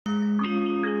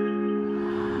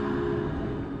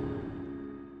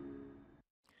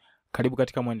Karibu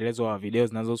katika mwendelezo wa video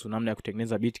zinazohusu namna ya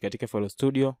kutengeneza beat katika FL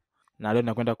Studio, na leo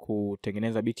nakwenda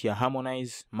kutengeneza beat ya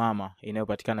Harmonize Mama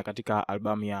inayopatikana katika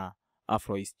albamu ya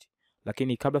Afro East.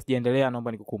 Lakini kabla sijaendelea,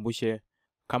 naomba nikukumbushe,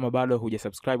 kama bado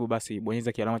hujasubscribe basi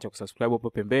bonyeza kialama cha kusubscribe hapo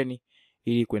pembeni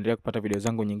ili kuendelea kupata video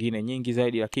zangu nyingine nyingi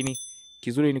zaidi. Lakini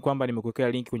kizuri ni kwamba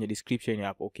nimekuwekea link kwenye description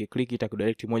hapo. Ukiklik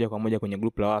itakudirect moja kwa moja kwenye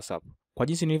group la WhatsApp. Kwa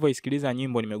jinsi nilivyoisikiliza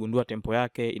nyimbo, nimegundua tempo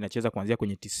yake inacheza kuanzia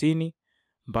kwenye 90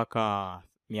 mpaka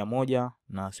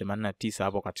 189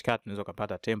 hapo katikati unaweza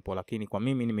kupata tempo, lakini kwa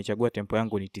mimi nimechagua tempo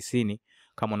yangu ni 90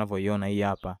 kama unavyoiona hii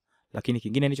hapa. Lakini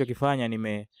kingine nilichokifanya,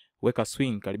 nimeweka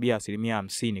swing karibia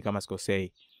 50% kama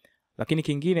sikosei. Lakini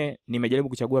kingine nimejaribu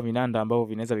kuchagua vinanda ambavyo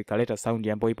vinaweza vikaleta sound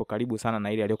ambayo ipo karibu sana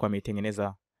na ile aliyokuwa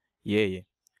ameitengeneza yeye.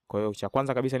 Kwa hiyo cha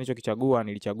kwanza kabisa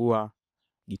nilichagua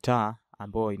gitaa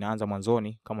ambayo inaanza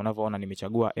mwanzoni kama unavyoona,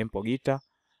 nimechagua ample guitar.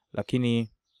 Lakini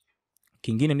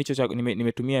kingine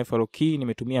nimetumia FL key,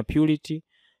 nimetumia purity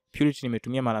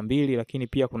nimetumia mara 2, lakini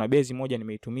pia kuna base moja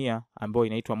nimeitumia ambayo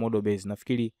inaitwa model base.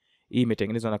 Nafikiri hii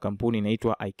imetengenezwa na kampuni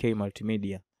inaitwa IK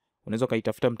Multimedia. Unaweza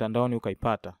kaitafuta mtandaoni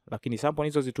ukaipata. Lakini sample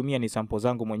nilizozitumia ni sample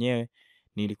zangu mwenyewe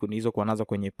nilizokuwa nazo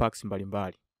kwenye packs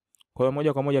mbalimbali. Kwa hiyo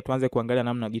moja kwa moja tuanze kuangalia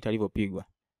namna gitaa ilivyopigwa.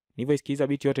 Nilivyosikiliza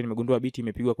beat yote nimegundua beat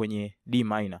imepigwa kwenye D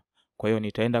minor. Kwa hiyo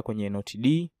nitaenda kwenye note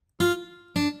D.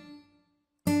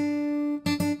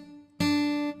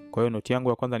 Kwa hiyo noti yangu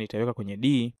ya kwanza nitaiweka kwenye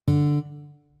D.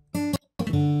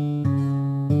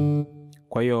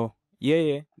 Kwa hiyo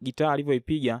yeye gitaa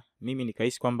alivyoipiga, mimi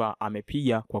nikahisi kwamba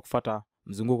amepiga kwa kufuata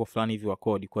mzunguko fulani hivi wa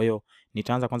kodi. Kwa hiyo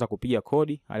nitaanza kwanza kupiga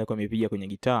kodi aliyokuwa amepiga kwenye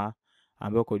gitaa,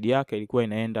 ambayo kodi yake ilikuwa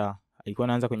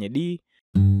inaanza kwenye D,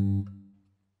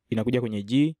 inakuja kwenye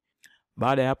G,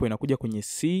 baada ya hapo inakuja kwenye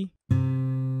C,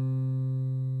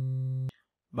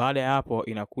 baada ya hapo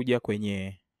inakuja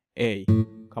kwenye A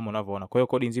kama unavyoona. Kwa hiyo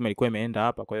kodi nzima ilikuwa imeenda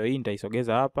hapa. Kwa hiyo hii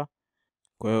nitaisogeza hapa.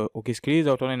 Kwa hiyo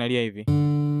ukisikiliza utaona inalia hivi.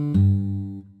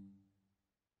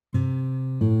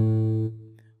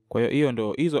 Kwa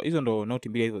hiyo hizo ndo noti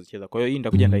mbili zilizocheza. Kwa hiyo hii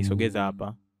nitakuja ndaisogeza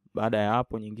hapa. Baada ya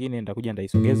hapo nyingine nitakuja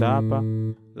ndaisogeza hapa,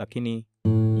 lakini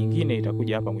nyingine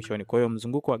itakuja hapa mwishoni. Kwa hiyo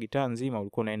mzunguko wa gitaa nzima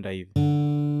ulikuwa unaenda hivi.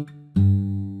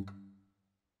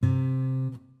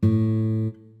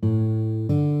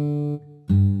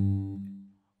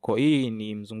 Kwa hii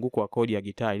ni mzunguko wa kodi ya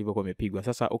gitaa ilivyokuwa imepigwa.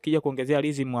 Sasa ukija kuongezea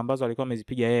rhythm ambazo alikuwa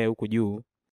amezipiga yeye huku juu,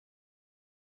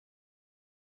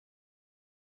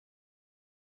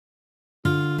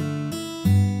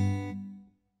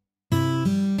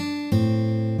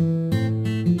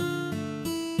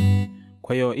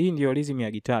 kwa hiyo hii ndio rhythm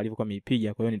ya gitaa ilivyokuwa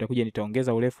imeipiga. Kwa hiyo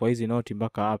nitaongeza urefu wa hizi noti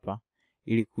mpaka hapa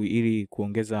ili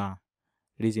kuongeza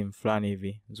rhythm fulani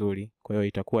hivi nzuri. Kwa hiyo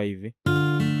itakuwa hivi.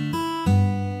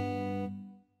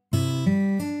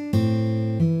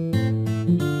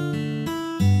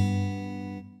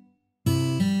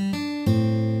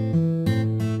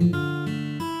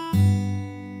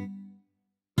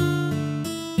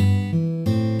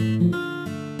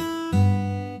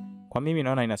 Kwa mimi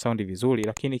naona ina sound vizuri,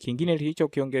 lakini kingine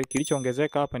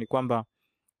kilichoongezeka hapa ni kwamba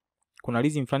kuna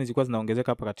rhythm fulani zilikuwa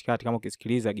zinaongezeka hapa katikati. Kama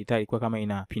ukisikiliza gitaa ilikuwa kama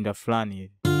inapinda fulani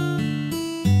hivi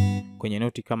kwenye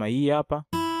noti kama hii hapa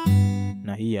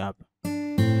na hii hapa.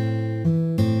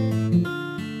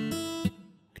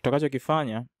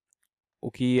 Kitakachokifanya,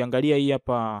 ukiangalia hii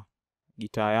hapa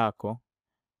gitaa yako,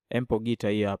 ample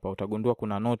guitar hii hapa, utagundua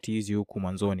kuna noti hizi huku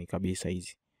mwanzoni kabisa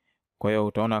hizi. Kwa hiyo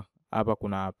utaona hapa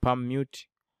kuna palm mute,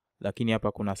 lakini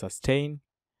hapa kuna sustain.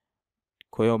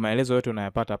 Kwa hiyo maelezo yote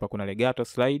unayapata hapa. Kuna legato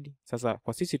slide. Sasa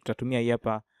kwa sisi tutatumia hii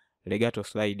hapa legato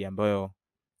slide ambayo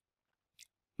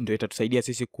ndio itatusaidia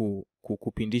sisi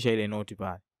kupindisha ile noti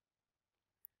pale.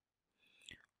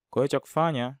 Kwa hiyo cha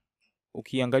kufanya,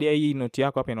 ukiangalia hii noti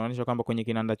yako hapa inaonyesha kwamba kwenye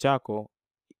kinanda chako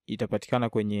itapatikana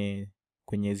kwenye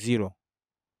 0.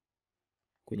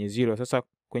 Kwenye 0. Sasa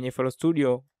kwenye FL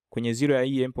Studio kwenye 0 ya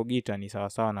hii ample guitar ni sawa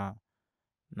sawa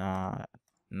na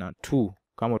 2.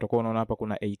 Kama utakuwa unaona hapa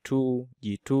kuna A2,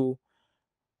 G2,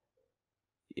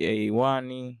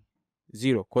 A1,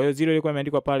 0. Kwa hiyo 0 ilikuwa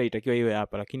imeandikwa pale itakiwa iwe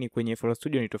hapa, lakini kwenye FL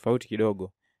Studio ni tofauti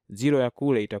kidogo. 0 ya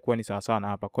kule itakuwa ni sawa sawa na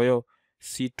hapa. Kwa hiyo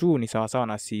C2 ni sawa sawa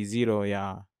na C0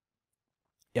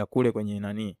 ya kule kwenye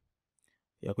nani?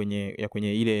 Ya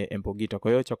kwenye ile ample guitar.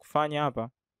 Kwa hiyo cha kufanya hapa,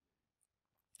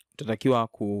 tutatakiwa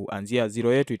kuanzia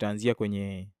 0 yetu itaanzia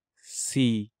kwenye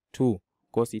C2.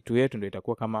 Kwa C2 yetu ndio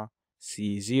itakuwa kama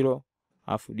C0,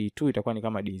 afu D2 itakuwa ni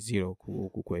kama D0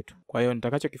 huku kwetu. Kwa hiyo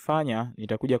nitakachokifanya,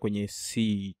 nitakuja kwenye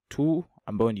C2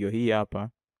 ambayo ndio hii hapa.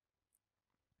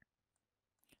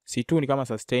 C2 ni kama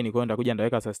sustain, kwa hiyo nitakuja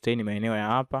ndaweka sustain maeneo ya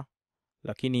hapa,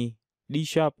 lakini D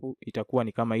sharp itakuwa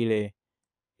ni kama ile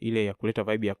ile ya kuleta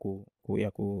vibe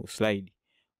ya kuslide.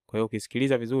 Kwa hiyo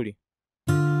ukisikiliza vizuri,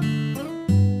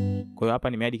 kwa hiyo hapa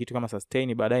nimeadi kitu kama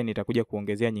sustain, baadaye nitakuja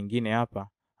kuongezea nyingine hapa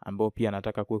ambao pia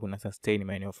nataka kuwe kuna sustain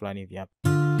maeneo fulani hivi hapa.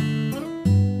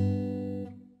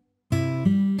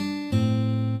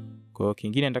 Kwa hiyo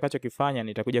kingine nitakachokifanya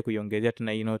nitakuja kuiongezea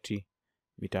tena hii noti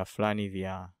mita fulani hivi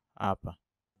hapa.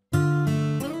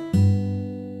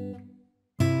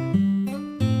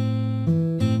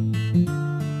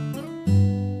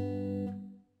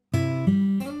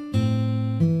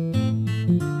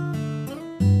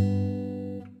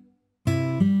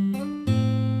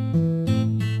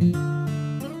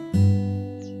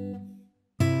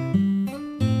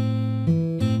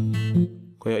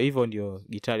 Kwa hiyo hivyo ndio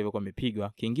gitaa ilivyokuwa imepigwa.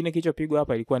 Kingine kilichopigwa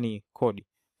hapa ilikuwa ni kodi.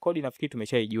 Kodi nafikiri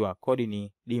tumeshaijua. Kodi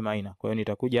ni D minor. Kwa hiyo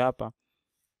nitakuja hapa,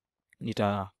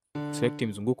 nita select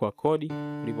mzunguko wa kodi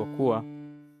ulivyokuwa.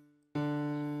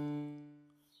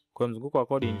 Kwa mzunguko wa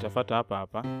kodi nitafuata hapa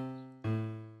hapa.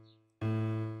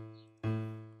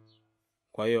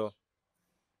 Kwa hiyo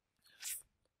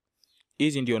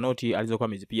hizi ndio noti alizokuwa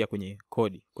amezipiga kwenye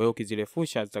kodi. Kwa hiyo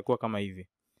ukizirefusha zitakuwa kama hivi.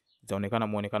 Zitaonekana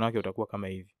muonekano wake utakuwa kama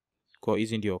hivi. Kwa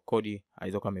hizi ndio kodi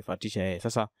alizokuwa amefuatisha yeye.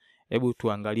 Sasa hebu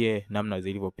tuangalie namna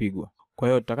zilivyopigwa. Kwa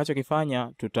hiyo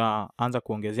tutakachokifanya, tutaanza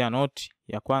kuongezea noti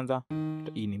ya kwanza.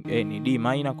 Ni D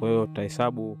minor, kwa hiyo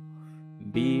tutahesabu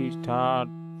 2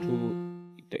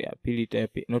 3, ya pili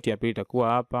noti ya pili itakuwa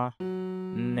hapa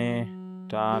 4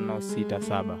 5 6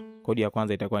 7. Kodi ya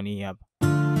kwanza itakuwa ni hii hapa.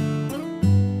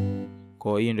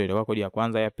 Kwa hiyo ndio itakuwa kodi ya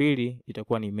kwanza. Ya pili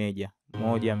itakuwa ni meja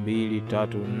 1 2 3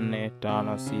 4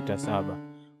 5 6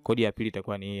 7. Kodi ya pili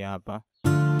itakuwa ni hii hapa.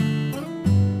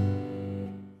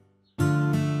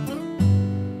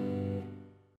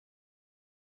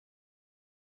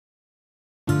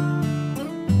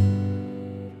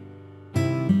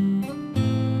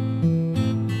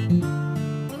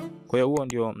 Kwa hiyo huo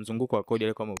ndio mzunguko wa kodi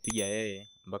alikuwa ameupiga yeye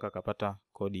mpaka akapata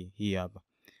kodi hii hapa.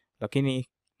 Lakini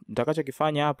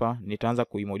nitakachokifanya hapa, nitaanza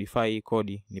kuimodify hii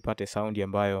kodi nipate sound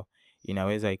ambayo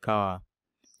inaweza ikawa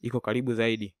iko karibu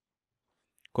zaidi.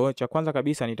 Kwa hiyo cha kwanza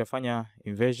kabisa nitafanya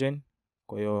inversion.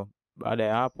 Kwa hiyo baada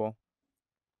ya hapo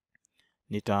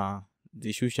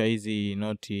nitazishusha hizi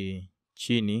noti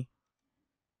chini.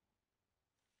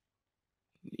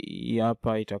 Hii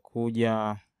hapa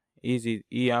itakuja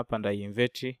hii hapa ndio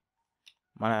invert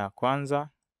mara ya kwanza,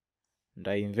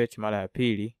 ndio invert mara ya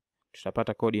pili,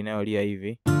 tutapata kodi inayolia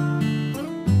hivi.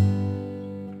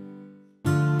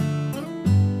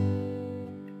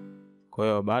 Kwa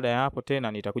hiyo baada ya hapo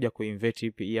tena nitakuja kuinvert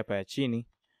hii hapa ya chini.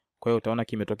 Kwa hiyo utaona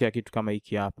kimetokea kitu kama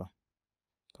hiki hapa.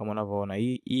 Kama unavyoona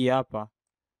hii hapa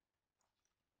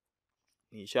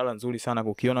ni ishara nzuri sana.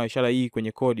 Ukiona ishara hii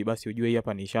kwenye kodi, basi ujue hii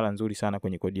hapa ni ishara nzuri sana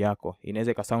kwenye kodi yako.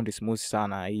 Inaweza ka sound smooth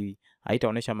sana, hii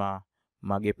haitaonesha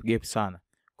ma gap sana.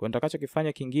 Kwa hiyo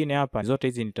nitakachokifanya kingine hapa, zote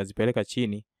hizi nitazipeleka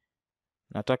chini.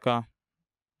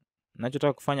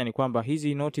 Ninachotaka kufanya ni kwamba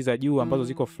hizi noti za juu ambazo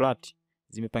ziko flat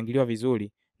zimepangiliwa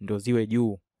vizuri ndio ziwe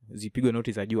juu, zipigwe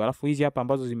noti za juu. Alafu hizi hapa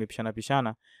ambazo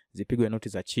zimepishana zipigwe noti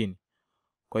za chini.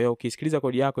 Kwa hiyo ukisikiliza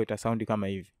kodi yako ita sound kama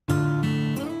hivi.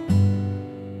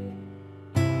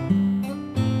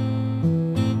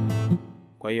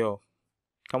 Kwa hiyo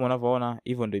kama unavyoona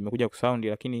hivyo ndio imekuja kusound,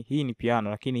 lakini hii ni piano,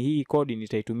 lakini hii kodi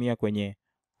nitaitumia kwenye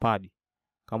pad.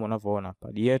 Kama unavyoona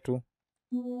pad yetu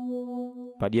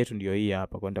ndio hii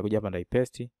hapa. Kwa hiyo nitakuja hapa ndai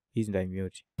paste, hizi ndai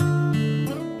mute.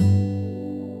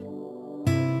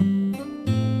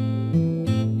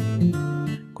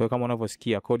 Kwa hiyo kama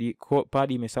unavyosikia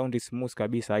pad imesound smooth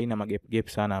kabisa, haina magap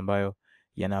sana ambayo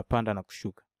yanapanda na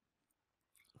kushuka.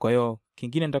 Kwa hiyo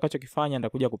kingine nitakachokifanya,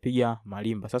 nitakuja kupiga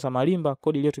marimba. Sasa marimba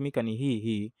kodi iliyotumika ni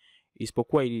hii,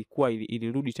 isipokuwa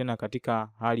ilirudi tena katika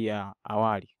hali ya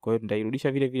awali. Kwa hiyo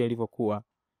nitairudisha vile vile ilivyokuwa.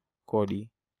 Kodi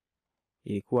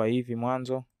ilikuwa hivi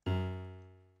mwanzo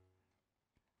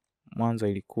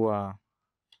ilikuwa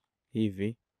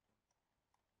hivi,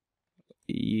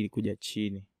 ilikuja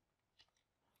chini.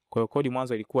 Kwa hiyo kodi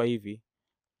mwanzo ilikuwa hivi.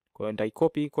 Kwa hiyo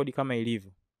nitaicopy kodi kama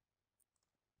ilivyo,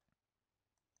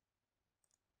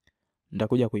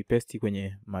 nitakuja kuipaste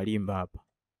kwenye marimba hapa.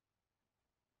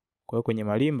 Kwa hiyo kwenye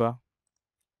marimba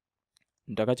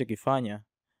nitakachokifanya,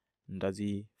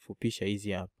 nitazifupisha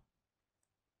hizi hapa.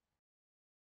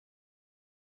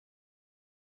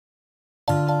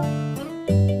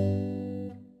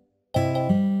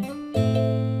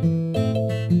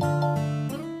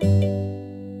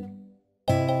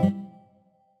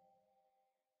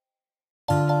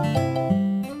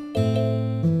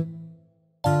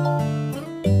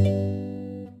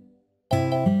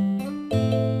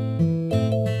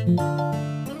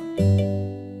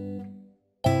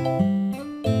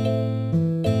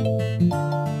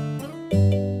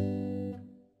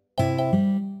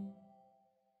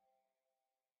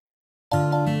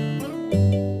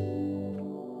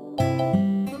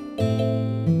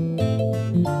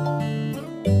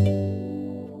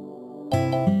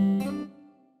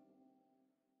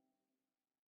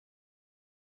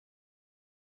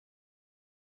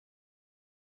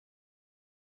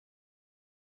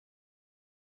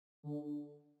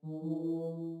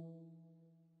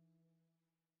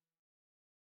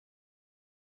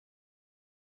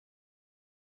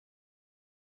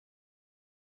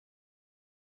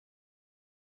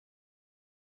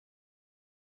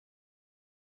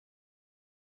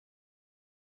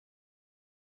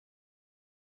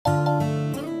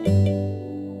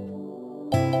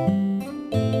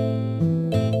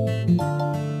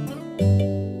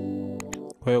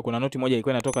 Kwa hiyo kuna noti moja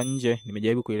ilikuwa inatoka nje,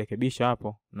 nimejaribu kuirekebisha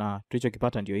hapo na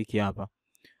tulichokipata ndio hiki hapa.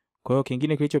 Kwa hiyo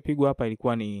kingine kilichopigwa hapa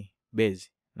ilikuwa ni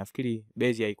bezi. Nafikiri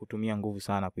bezi haikutumia nguvu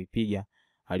sana kuipiga,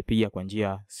 alipiga kwa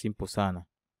njia simple sana.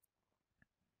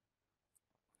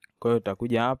 Kwa hiyo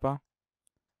tutakuja hapa,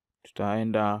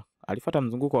 tutaenda, alifuata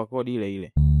mzunguko wa kodi ile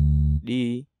ile.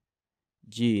 D,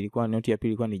 G, ilikuwa noti ya pili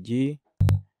ilikuwa ni G.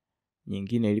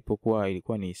 Nyingine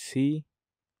ilikuwa ni C.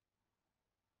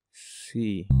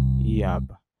 C, hii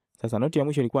hapa. Sasa noti ya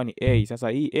mwisho ilikuwa ni A. Sasa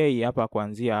hii A hapa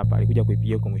kuanzia hapa alikuja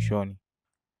kuipigia huko mwishoni.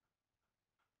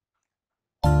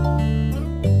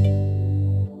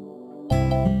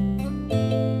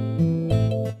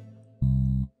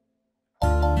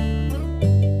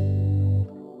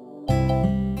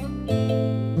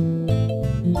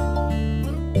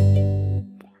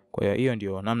 Kwa hiyo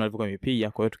ndio namna alivyokuwa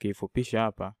amepiga. Kwa hiyo tukiifupisha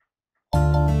hapa.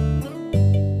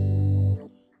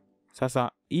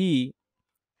 Sasa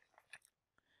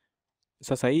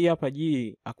hii hapa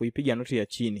G akuipiga noti ya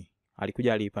chini.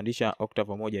 Alikuja aliipandisha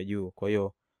octave moja juu. Kwa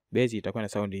hiyo bezi itakuwa na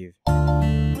sound hivi.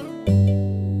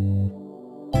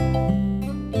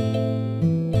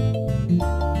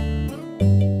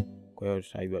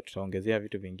 Kwa hiyo tutaongezea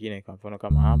vitu vingine kwa mfano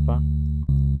kama hapa.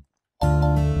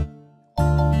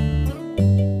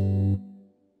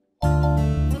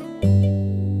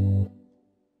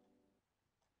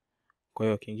 Kwa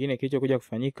hiyo kingine kilichokuja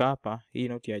kufanyika hapa, hii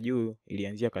noti ya juu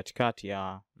ilianzia katikati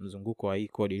ya mzunguko wa hii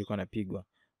kodi ilikuwa inapigwa.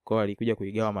 Kwa hiyo alikuja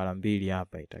kuigawa mara mbili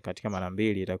hapa. Katika mara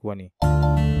mbili itakuwa ni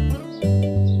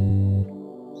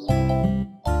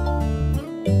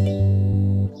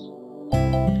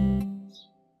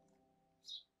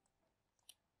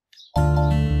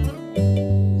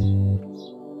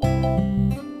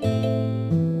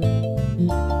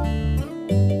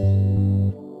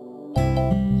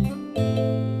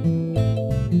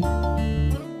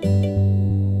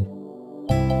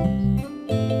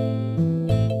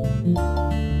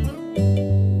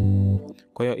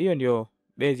hiyo ndio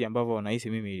bezi ambavyo nahisi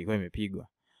mimi ilikuwa imepigwa.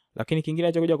 Lakini kingine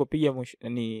alichokuja kupiga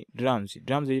ni drums.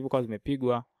 Drums zilivyokuwa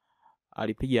zimepigwa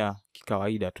alipiga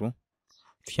kikawaida tu.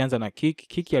 Tukianza na kick.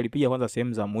 Kick alipiga kwanza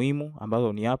sehemu za muhimu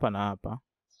ambazo ni hapa na hapa.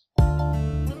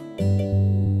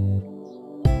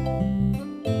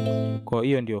 Kwa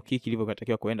hiyo ndio kick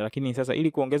ilivyotakiwa kuenda. Lakini sasa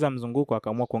ili kuongeza mzunguko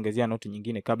akaamua kuongezea noti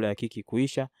nyingine kabla ya kick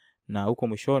kuisha, na huko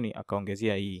mwishoni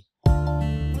akaongezea hii.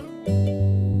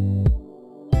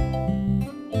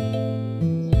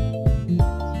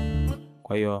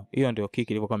 Kwa hiyo ndio kick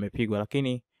ilivyokuwa imepigwa.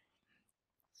 Lakini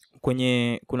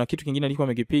kuna kitu kingine alikuwa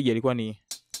amekipiga, ilikuwa ni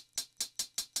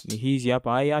hizi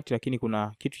hapa hi-hat, lakini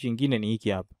kuna kitu kingine ni hiki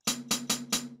hapa.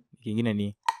 Kingine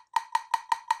ni,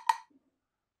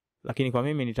 lakini kwa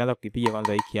mimi nitaanza kukipiga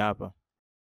kwanza hiki hapa.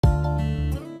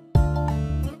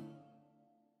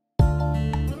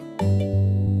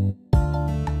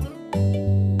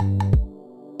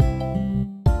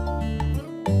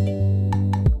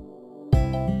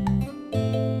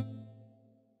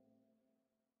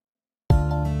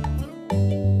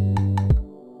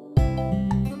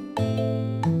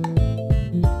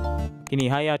 Lakini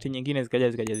hi-hat nyingine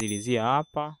zikajazilizia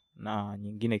hapa na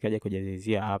nyingine ikaja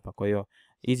kujazilizia hapa. Kwa hiyo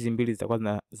hizi mbili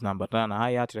zitakuwa zinaambatana na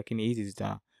hi-hat, lakini hizi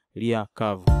zitalia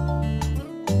kavu.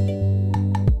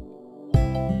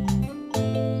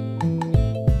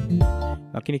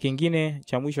 Lakini kingine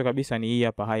cha mwisho kabisa ni hii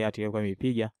hapa hi-hat ilikuwa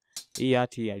imepiga. Hii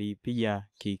hat alipiga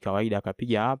kikawaida,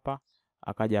 akapiga hapa,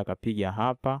 akaja akapiga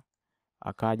hapa,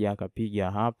 akaja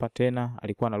akapiga hapa tena.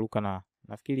 Alikuwa anaruka na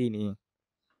nafikiri ni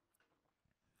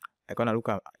alikuwa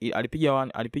anaruka, alipiga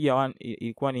 1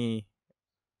 ilikuwa ni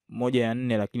 1 ya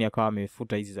 4, lakini akawa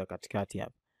amefuta hizi za katikati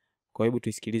hapa. Kwa hebu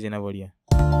tuisikilize inavyolia.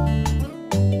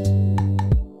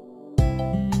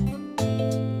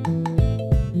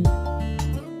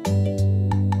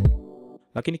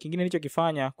 Lakini kingine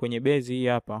nilichokifanya kwenye bezi hii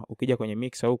hapa, ukija kwenye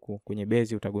mixer huku kwenye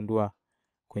bezi utagundua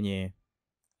kwenye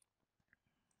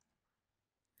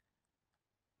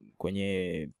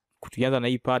tukianza na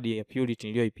hii pad ya Purity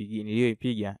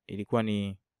niliyoipiga ilikuwa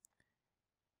ni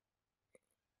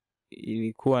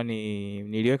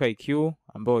niliweka EQ,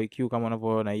 ambayo EQ kama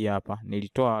unavyoona hii hapa,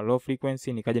 nilitoa low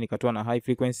frequency nikaja nikatoa na high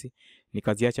frequency,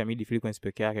 nikaziacha mid frequency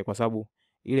peke yake, kwa sababu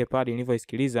ile pad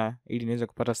nilivyoisikiliza ili niweze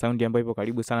kupata sound ambayo ipo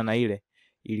karibu sana na ile,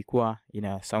 ilikuwa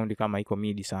ina sound kama iko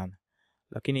mid sana.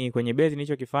 Lakini kwenye base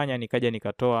nilichokifanya nikaja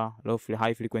nikatoa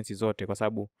high frequency zote, kwa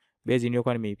sababu base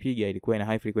niliyokuwa nimeipiga ilikuwa ina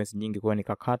high frequency nyingi, kwa hiyo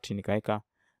nikakat nikaweka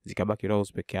zikabaki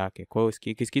lows peke yake. Kwa hiyo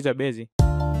ukisikiza base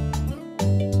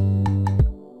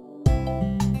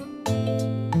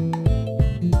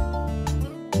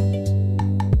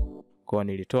kwa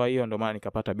nilitoa hiyo, ndio maana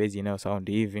nikapata base inayo sound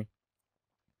hivi.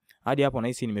 Hadi hapo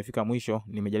nahisi nimefika mwisho.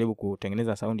 Nimejaribu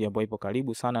kutengeneza saundi ambayo ipo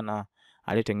karibu sana na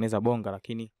aliyetengeneza Bonga,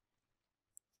 lakini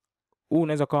huu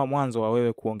unaweza kuwa mwanzo wa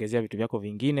wewe kuongezea vitu vyako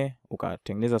vingine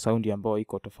ukatengeneza saundi ambayo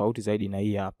iko tofauti zaidi na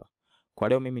hii hapa. Kwa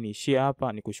leo mimi niishie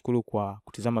hapa, nikushukuru kwa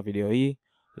kutizama video hii,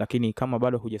 lakini kama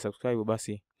bado hujasubscribe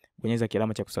basi bonyeza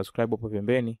kialama cha kusubscribe hapo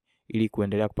pembeni ili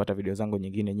kuendelea kupata video zangu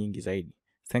nyingine nyingi zaidi.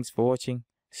 Thanks for watching.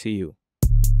 See you.